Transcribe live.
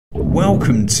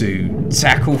Welcome to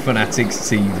Tackle Fanatics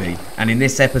TV, and in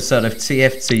this episode of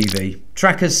TFTV,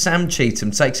 Trakker's Sam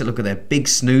Cheetham takes a look at their Big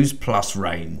Snooze Plus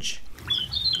range.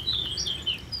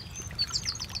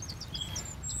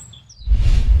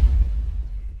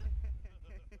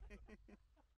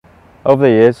 Over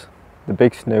the years, the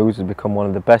Big Snooze has become one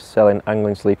of the best-selling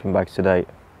angling sleeping bags to date.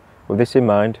 With this in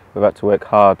mind, we've had to work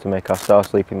hard to make our star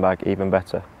sleeping bag even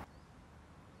better.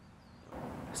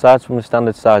 Aside from the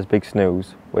standard size Big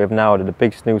Snooze, we have now added a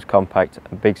Big Snooze Compact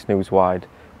and Big Snooze Wide,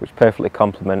 which perfectly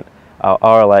complement our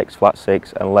RLX Flat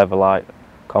 6 and Leverlight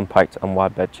compact and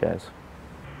wide bed chairs.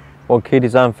 One key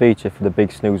design feature for the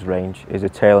Big Snooze range is the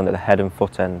tailing at the head and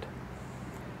foot end.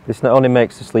 This not only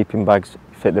makes the sleeping bags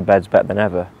fit the beds better than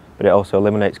ever, but it also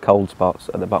eliminates cold spots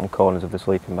at the bottom corners of the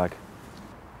sleeping bag.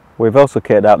 We've also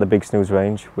kitted out the Big Snooze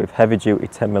range with heavy-duty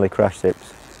 10mm crash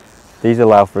zips. These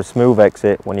allow for a smooth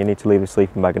exit when you need to leave the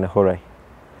sleeping bag in a hurry.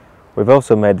 We've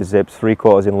also made the zips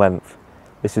 3/4 in length.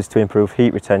 This is to improve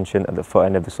heat retention at the foot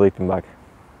end of the sleeping bag.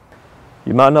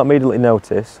 You might not immediately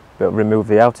notice, but remove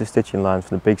the outer stitching lines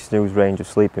from the Big Snooze range of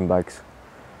sleeping bags.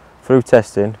 Through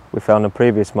testing, we found on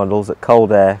previous models that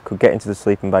cold air could get into the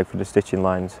sleeping bag through the stitching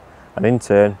lines, and in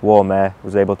turn warm air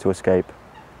was able to escape.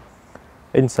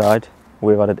 Inside,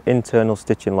 we've added internal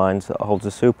stitching lines that holds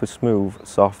a super smooth,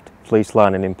 soft fleece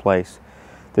lining in place.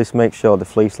 This makes sure the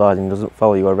fleece lining doesn't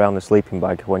follow you around the sleeping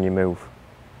bag when you move.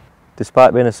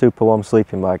 Despite being a super warm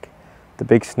sleeping bag, the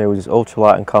Big Snooze is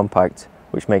ultralight and compact,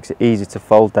 which makes it easy to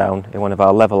fold down in one of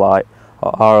our Leverlight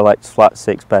or RLX Flat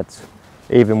 6 beds,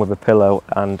 even with a pillow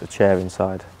and a chair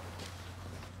inside.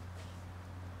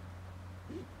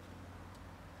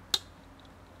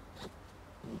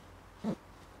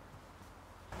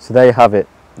 So there you have it,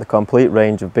 the complete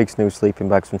range of Big Snooze sleeping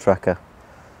bags from Trakker.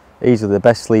 Easily the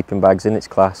best sleeping bags in its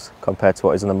class compared to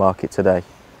what is on the market today,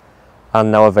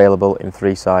 and now available in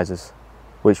 3 sizes.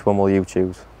 Which one will you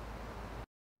choose?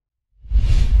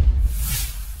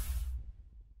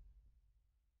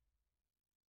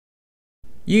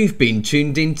 You've been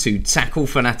tuned in to Tackle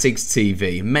Fanatics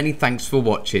TV. Many thanks for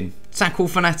watching. Tackle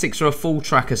Fanatics are a full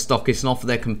Trakker stockist and offer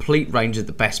their complete range at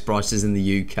the best prices in the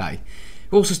UK.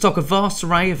 We also stock a vast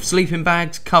array of sleeping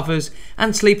bags, covers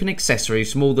and sleeping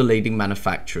accessories from all the leading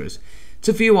manufacturers.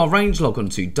 To view our range, log on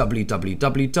to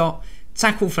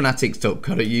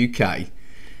www.tacklefanatics.co.uk.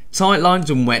 Tight lines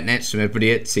and wet nets from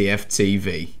everybody at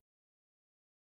TFTV.